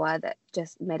cesarean or that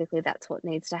just medically that's what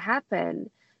needs to happen,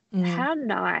 how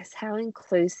nice, how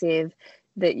inclusive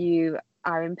that you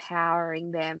are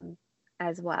empowering them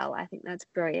as well. I think that's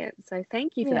brilliant. So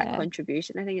thank you for that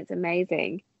contribution. I think it's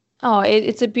amazing. Oh,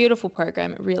 it's a beautiful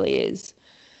program. It really is.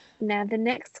 Now, the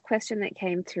next question that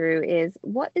came through is,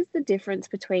 what is the difference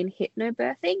between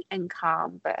hypnobirthing and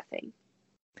calm birthing?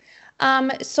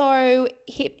 So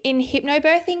in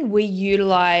hypnobirthing, we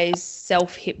utilize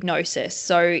self-hypnosis.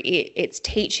 So it's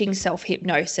teaching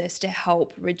self-hypnosis to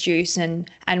help reduce and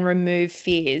remove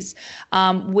fears.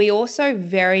 We also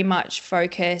very much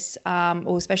focus,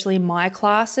 or especially in my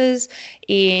classes,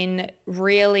 in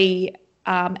really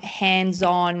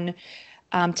hands-on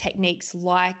techniques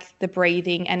like the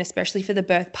breathing, and especially for the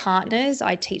birth partners,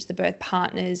 I teach the birth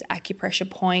partners acupressure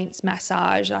points,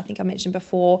 massage, I think I mentioned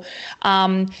before.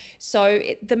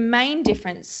 The main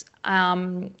difference,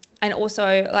 and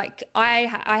also, like, I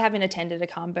haven't attended a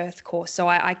calm birth course, so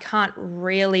I can't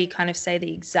really kind of say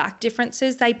the exact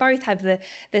differences. They both have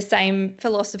the same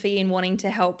philosophy in wanting to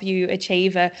help you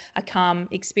achieve a calm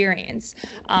experience.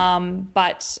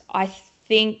 But I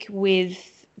think with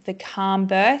the calm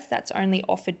birth, that's only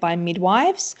offered by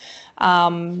midwives,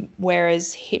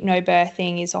 whereas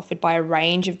hypnobirthing is offered by a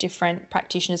range of different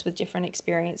practitioners with different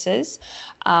experiences.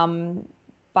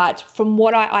 But from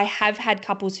what I have had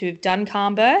couples who have done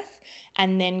calm birth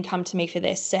and then come to me for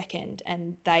their second,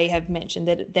 and they have mentioned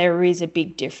that there is a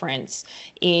big difference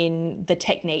in the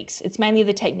techniques. It's mainly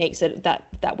the techniques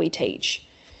that we teach.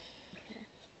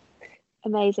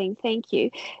 Amazing. Thank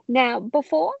you. Now,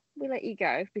 before we let you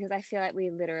go, because I feel like we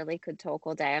literally could talk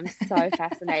all day. I'm so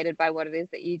fascinated by what it is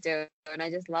that you do, and I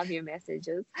just love your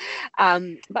messages.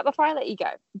 But before I let you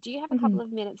go, do you have a couple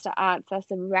of minutes to answer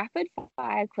some rapid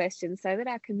fire questions so that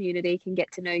our community can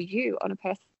get to know you on a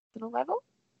personal level?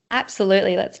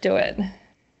 Absolutely. Let's do it.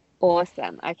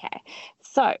 Awesome. Okay.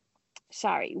 So,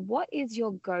 Shari, what is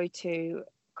your go-to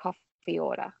coffee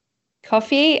order?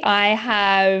 Coffee,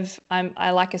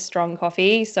 I like a strong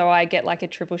coffee, so I get like a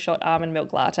triple shot almond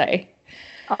milk latte.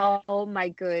 Oh my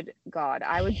good God.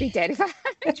 I would be dead if I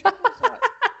had a triple shot.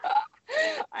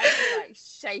 I'd be like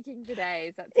shaking for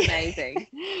days. That's amazing.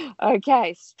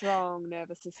 Okay, strong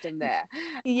nervous system there.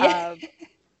 Yeah.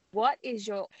 What is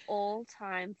your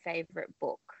all-time favorite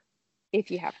book,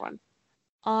 if you have one?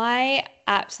 I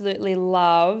absolutely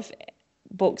love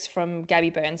books from Gabby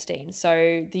Bernstein.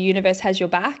 So The Universe Has Your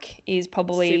Back is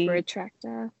probably Super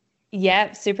Attractor.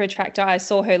 Yeah, Super Attractor. I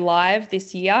saw her live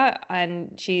this year,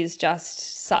 and she's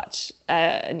just such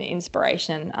an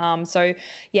inspiration.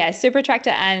 Super Attractor,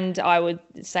 and I would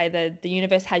say the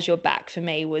Universe Has Your Back for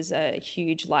me was a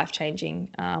huge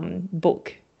life-changing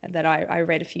book that I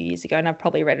read a few years ago, and I've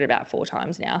probably read it about 4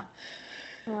 times now.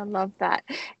 Oh, I love that.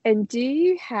 And do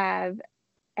you have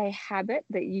a habit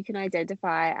that you can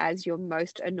identify as your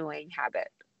most annoying habit?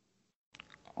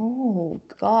 Oh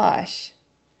gosh.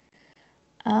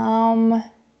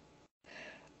 I'd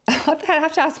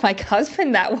have to ask my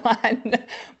husband that one.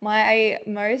 My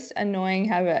most annoying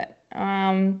habit.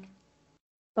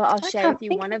 Well, I'll I share with can't you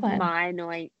think one of of one.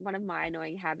 my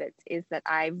annoying habits is that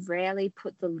I rarely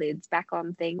put the lids back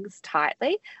on things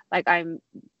tightly. Like I'm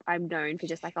known for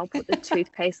just like I'll put the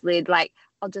toothpaste lid, like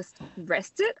I'll just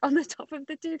rest it on the top of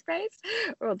the toothpaste,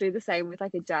 or I'll do the same with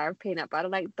like a jar of peanut butter,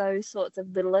 like those sorts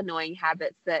of little annoying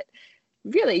habits that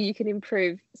really you can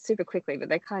improve super quickly, but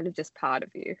they're kind of just part of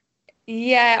you.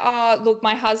 Yeah, oh, look,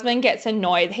 my husband gets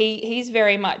annoyed. He's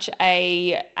very much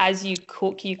a as you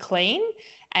cook, you clean,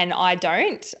 and I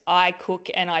don't. I cook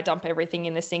and I dump everything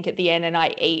in the sink at the end and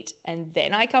I eat and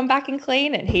then I come back and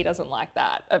clean, and he doesn't like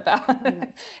that about Oh,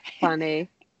 that's funny.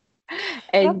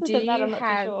 And After that, I'm not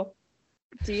too sure.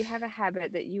 do you have a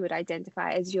habit that you would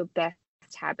identify as your best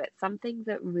habit, something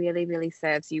that really, really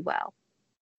serves you well?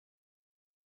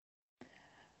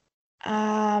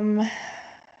 Um,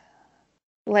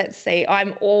 let's see.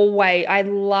 I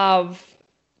love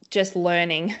just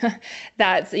learning.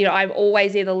 That's, I'm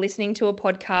always either listening to a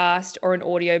podcast or an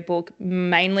audiobook,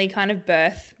 mainly kind of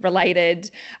birth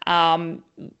related,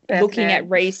 Birth looking nerd. at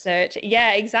research.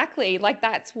 Yeah, exactly. Like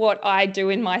that's what I do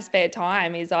in my spare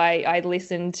time is I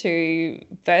listen to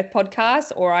birth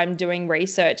podcasts, or I'm doing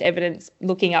research,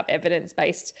 looking up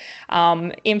evidence-based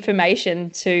information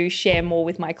to share more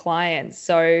with my clients.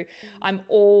 So I'm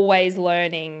always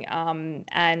learning,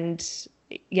 and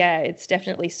yeah, it's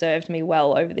definitely served me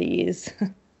well over the years.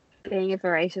 Being a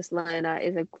voracious learner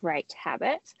is a great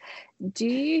habit. Do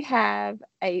you have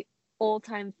a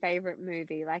all-time favorite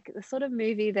movie, like the sort of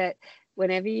movie that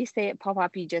whenever you see it pop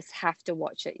up, you just have to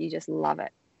watch it, you just love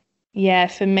it? Yeah,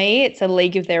 for me, it's A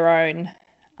League of Their Own.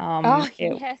 Oh,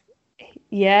 It yes.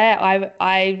 Yeah,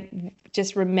 I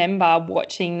just remember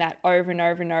watching that over and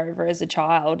over and over as a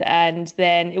child. And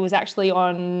then it was actually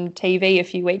on TV a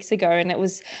few weeks ago, and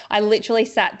I literally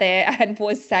sat there and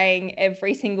was saying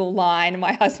every single line.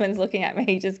 My husband's looking at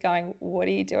me just going, "What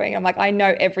are you doing?" I'm like, I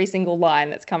know every single line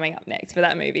that's coming up next for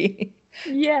that movie.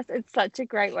 Yes, it's such a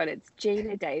great one. It's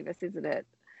Gina Davis, isn't it?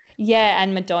 Yeah,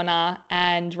 and Madonna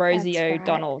and Rosie That's right.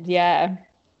 O'Donnell. Yeah.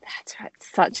 That's right.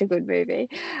 Such a good movie.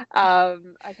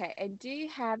 Okay, and do you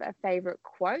have a favorite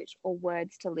quote or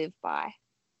words to live by?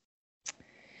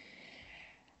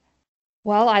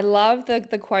 Well, I love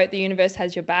the quote, "The universe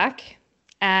has your back."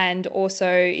 And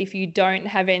also, if you don't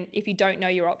know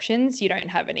your options, you don't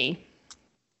have any.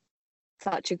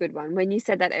 Such a good one. When you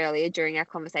said that earlier during our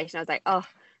conversation, I was like, oh,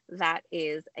 that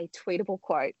is a tweetable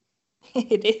quote.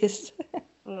 It is.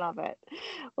 Love it.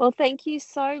 Well, thank you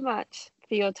so much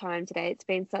for your time today. It's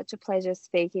been such a pleasure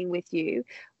speaking with you.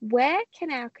 Where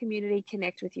can our community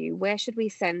connect with you? Where should we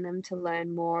send them to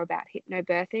learn more about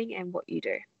hypnobirthing and what you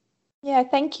do? Yeah,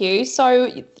 thank you.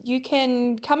 So you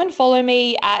can come and follow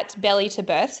me at Belly to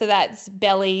Birth. So that's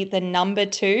belly, the number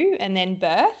 2, and then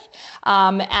birth.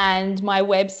 And my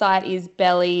website is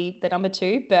belly, the number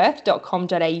 2,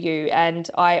 birth.com.au. And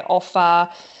I offer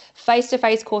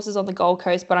face-to-face courses on the Gold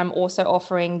Coast, but I'm also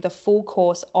offering the full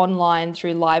course online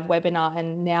through live webinar.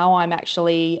 And now I'm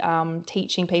actually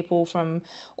teaching people from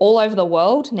all over the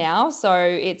world now. So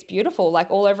it's beautiful,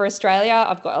 like all over Australia.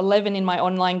 I've got 11 in my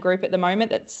online group at the moment.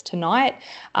 That's tonight.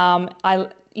 Although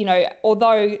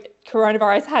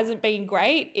coronavirus hasn't been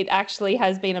great, it actually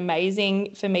has been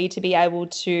amazing for me to be able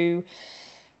to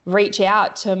reach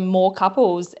out to more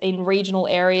couples in regional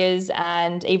areas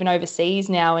and even overseas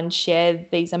now and share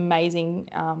these amazing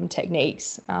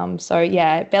techniques. So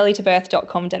yeah,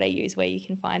 bellytobirth.com.au is where you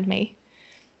can find me.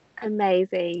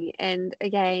 Amazing. And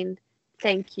again,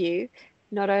 thank you.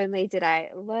 Not only did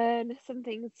I learn some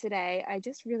things today, I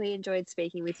just really enjoyed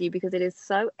speaking with you because it is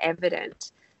so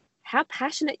evident how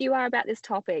passionate you are about this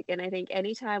topic. And I think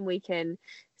anytime we can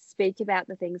speak about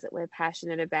the things that we're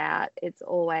passionate about, it's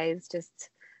always just,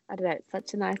 I don't know, it's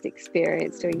such a nice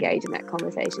experience to engage in that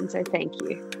conversation. So thank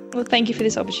you. Well, thank you for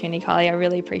this opportunity, Carly. I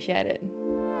really appreciate it.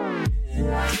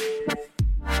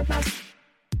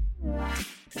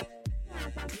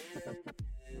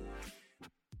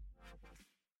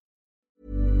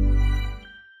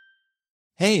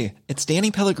 Hey, it's Danny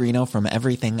Pellegrino from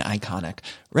Everything Iconic.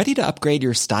 Ready to upgrade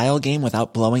your style game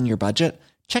without blowing your budget?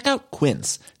 Check out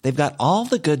Quince. They've got all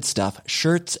the good stuff,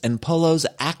 shirts and polos,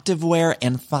 activewear,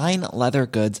 and fine leather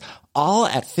goods, all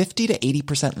at 50 to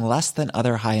 80% less than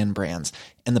other high-end brands.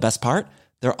 And the best part?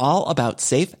 They're all about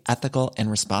safe, ethical, and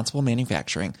responsible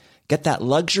manufacturing. Get that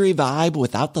luxury vibe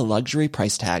without the luxury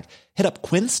price tag. Hit up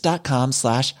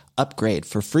quince.com/upgrade upgrade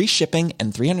for free shipping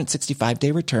and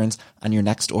 365-day returns on your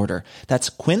next order. That's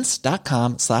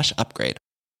quince.com/upgrade.